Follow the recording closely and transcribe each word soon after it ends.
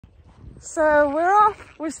So we're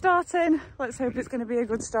off, we're starting. Let's hope it's going to be a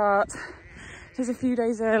good start. It is a few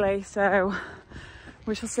days early, so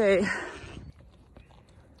we shall see.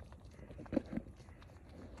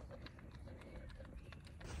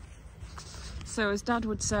 So as Dad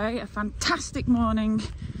would say, a fantastic morning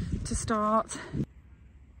to start.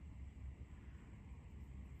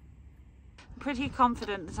 Pretty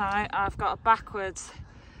confident that I've got a backwards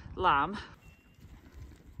lamb.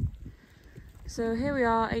 So here we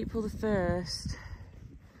are, April the 1st,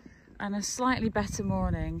 and a slightly better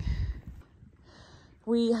morning.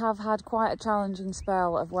 We have had quite a challenging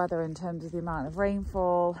spell of weather in terms of the amount of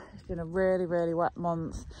rainfall. It's been a really, really wet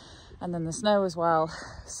month, and then the snow as well.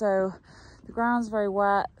 So the ground's very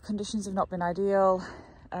wet, conditions have not been ideal.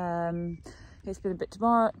 It's been a bit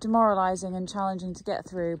demoralising and challenging to get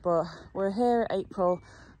through, but we're here April,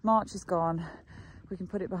 March is gone. We can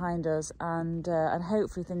put it behind us, and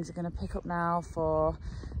hopefully things are going to pick up now for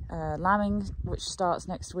lambing, which starts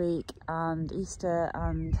next week, and Easter,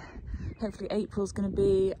 and hopefully April's going to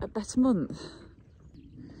be a better month.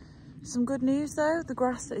 Some good news though, the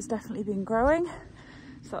grass has definitely been growing,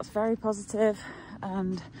 so that's very positive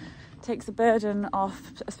and takes the burden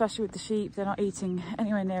off, especially with the sheep. They're not eating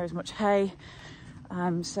anywhere near as much hay,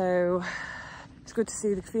 so it's good to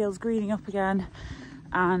see the fields greening up again.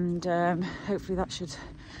 And hopefully that should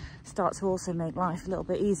start to also make life a little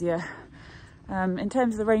bit easier. In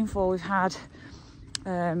terms of the rainfall, we've had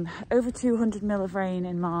over 200 mil of rain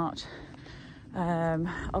in March.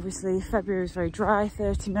 Obviously February was very dry,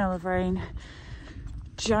 30 mil of rain.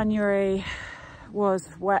 January was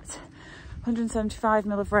wet, 175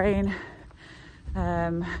 mil of rain.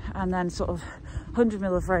 And then sort of 100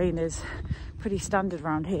 mil of rain is pretty standard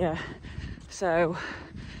around here. So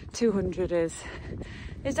 200 is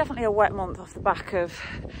definitely a wet month off the back of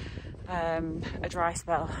a dry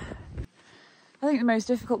spell. I think the most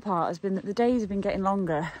difficult part has been that the days have been getting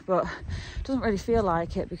longer, but it doesn't really feel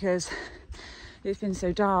like it because it's been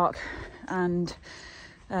so dark and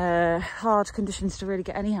hard conditions to really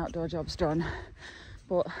get any outdoor jobs done.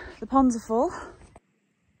 But the ponds are full.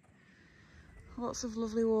 Lots of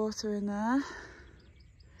lovely water in there.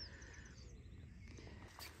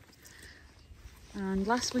 And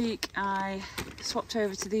last week I swapped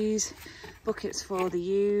over to these buckets for the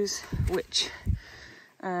ewes, which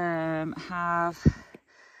have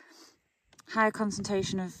higher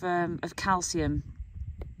concentration of calcium.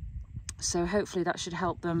 So hopefully that should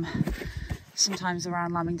help them. Sometimes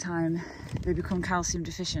around lambing time they become calcium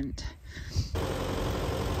deficient.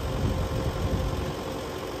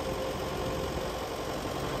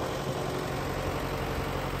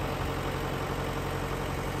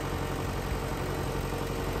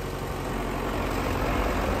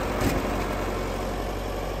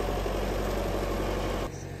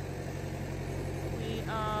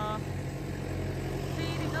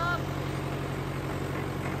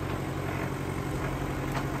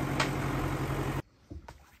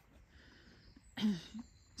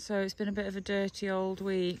 So it's been a bit of a dirty old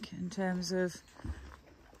week in terms of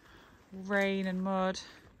rain and mud.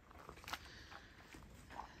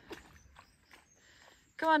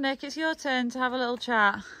 Come on, Nick, it's your turn to have a little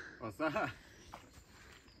chat. What's that?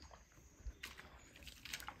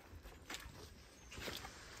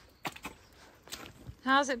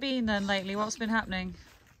 How's it been then lately? What's been happening?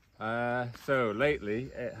 So lately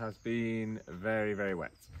it has been very, very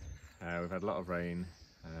wet. We've had a lot of rain.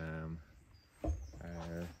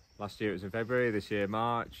 Last year it was in February, this year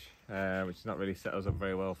March, which has not really set us up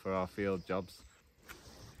very well for our field jobs.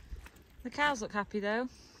 The cows look happy though.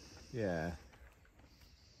 Yeah.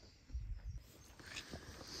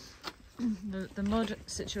 The mud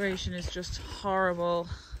situation is just horrible.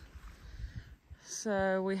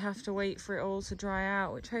 So we have to wait for it all to dry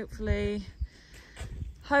out, which hopefully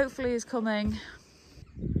is coming.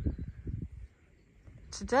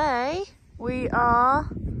 Today we are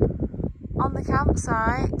on the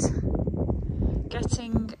campsite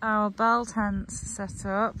getting our bell tents set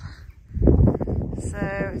up. So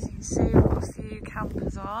as you can see, we've got a few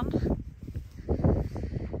campers on,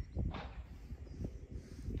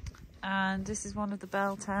 and this is one of the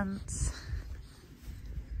bell tents.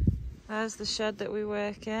 There's the shed that we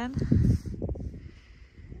work in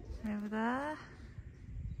over there.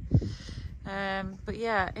 But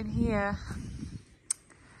yeah, in here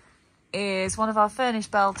is one of our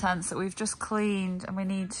furnished bell tents that we've just cleaned, and we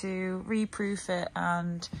need to re-proof it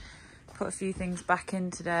and put a few things back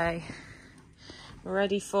in today. We're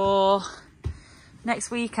ready for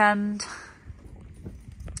next weekend.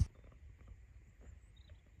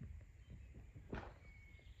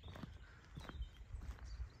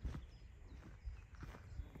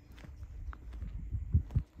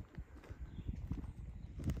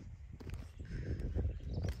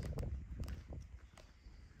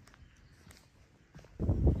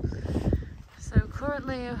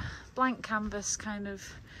 currently a blank canvas, kind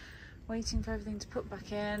of waiting for everything to put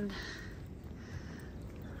back in.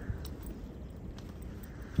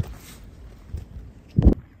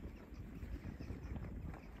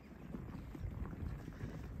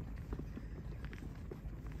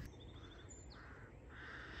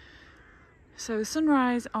 So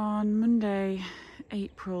sunrise on Monday,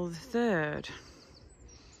 April the 3rd.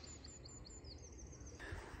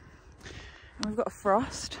 And we've got a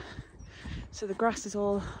frost, so the grass is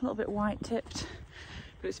all a little bit white tipped,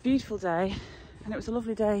 but it's a beautiful day, and it was a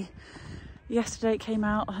lovely day. Yesterday it came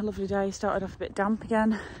out, a lovely day, started off a bit damp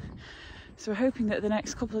again. So we're hoping that the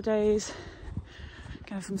next couple of days,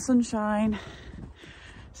 kind of some sunshine,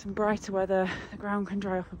 some brighter weather, the ground can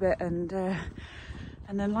dry up a bit, and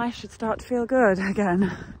then life should start to feel good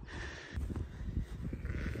again.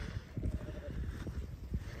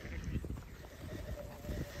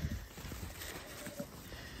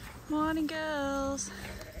 Morning, girls.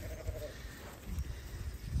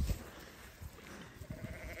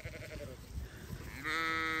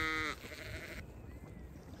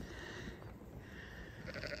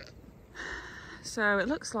 So it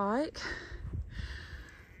looks like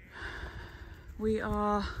we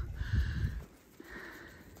are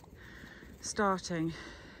starting.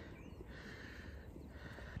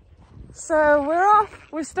 So we're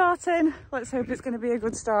off, we're starting. Let's hope it's going to be a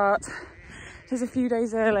good start. It is a few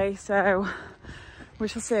days early, so we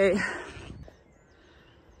shall see.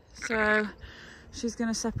 So she's going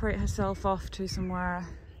to separate herself off to somewhere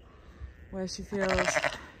where she feels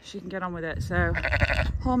she can get on with it. So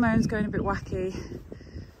hormones going a bit wacky.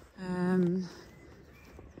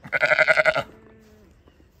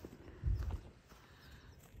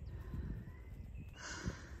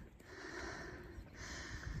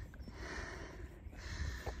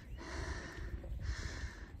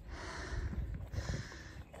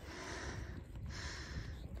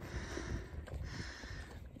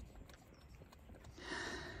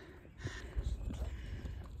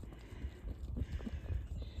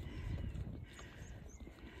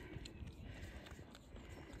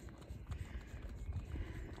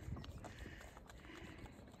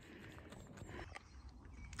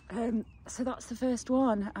 So that's the first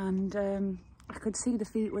one, and I could see the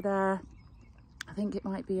feet were there. I think it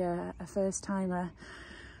might be a first timer,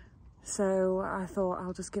 so I thought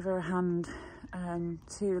I'll just give her a hand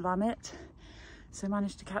to lamb it. So I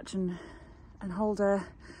managed to catch and hold her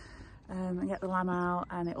and get the lamb out,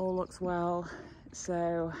 and it all looks well,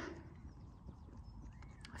 so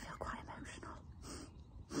I feel quite emotional.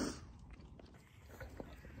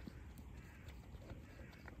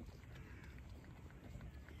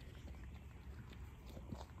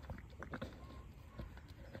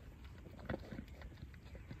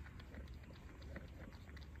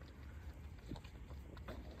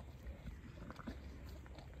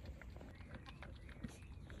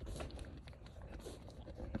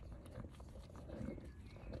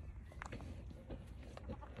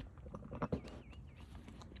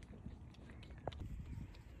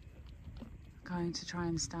 Going to try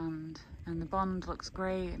and stand, and the bond looks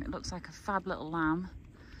great, and it looks like a fab little lamb.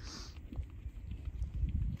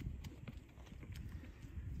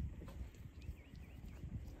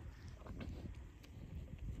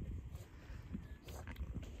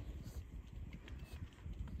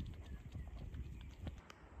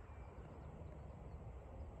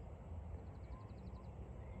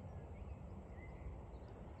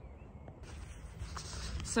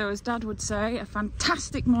 So as Dad would say, a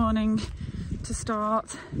fantastic morning to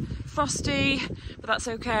start. Frosty, but that's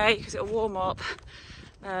okay because it'll warm up.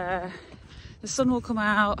 The sun will come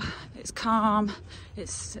out, it's calm,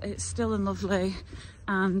 it's still and lovely,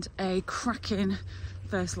 and a cracking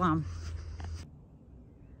first lamb.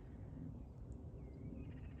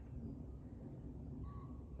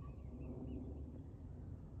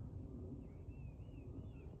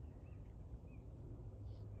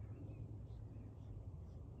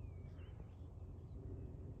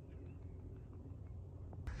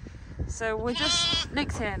 So we're just,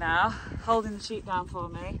 Nick's here now, holding the sheep down for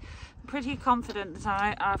me. I'm pretty confident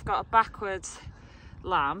that I've got a backwards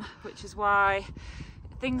lamb, which is why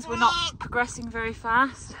things were not progressing very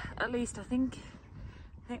fast. At least I think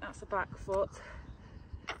that's the back foot.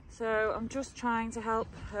 So I'm just trying to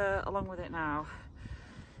help her along with it now.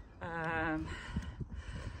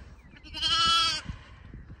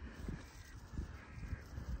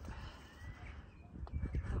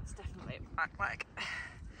 That's definitely a back leg.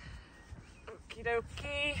 Okie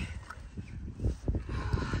dokie.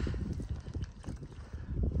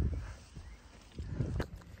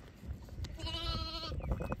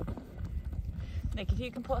 Nick, if you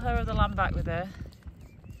can put her or the lamb back with her.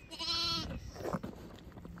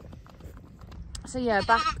 So yeah,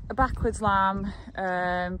 a backwards lamb,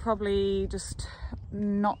 probably just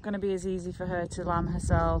not going to be as easy for her to lamb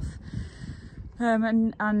herself. You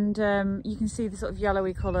can see the sort of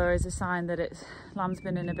yellowy colour is a sign that lamb's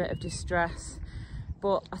been in a bit of distress,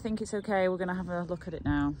 but I think it's okay. We're going to have a look at it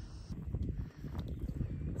now.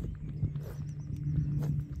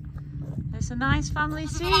 It's a nice family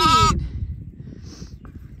scene.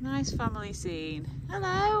 Nice family scene.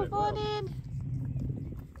 Hello, morning.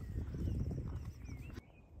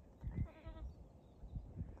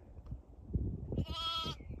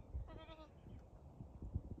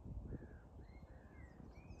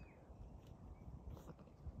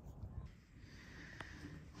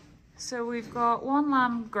 So we've got one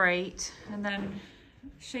lamb great, and then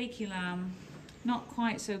shaky lamb, not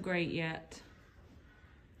quite so great yet.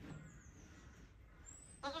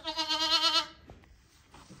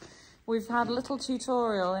 We've had a little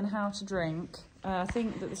tutorial in how to drink. I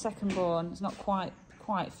think that the second born has not quite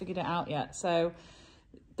figured it out yet. So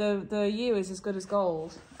the ewe is as good as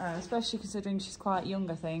gold, especially considering she's quite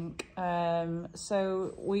young, I think.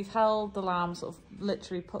 So we've held the lamb, sort of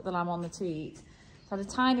literally put the lamb on the teat. Had a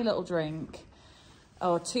tiny little drink,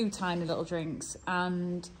 or 2 tiny little drinks,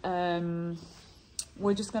 and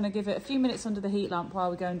we're just going to give it a few minutes under the heat lamp while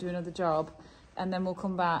we go and do another job, and then we'll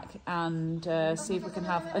come back and see if we can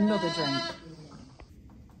have another drink.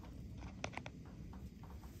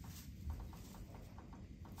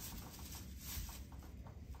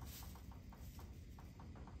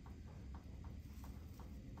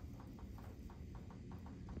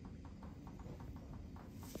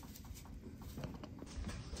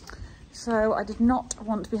 So I did not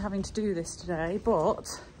want to be having to do this today,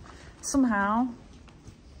 but somehow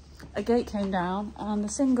a gate came down and the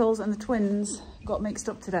singles and the twins got mixed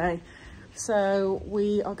up today. So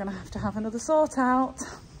we are going to have another sort out.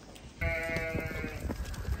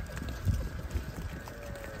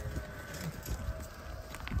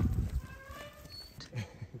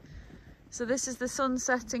 So this is the sun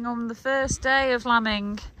setting on the first day of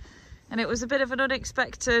lambing, and it was a bit of an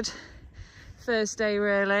unexpected first day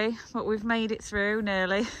really, but we've made it through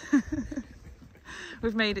nearly.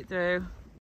 We've made it through.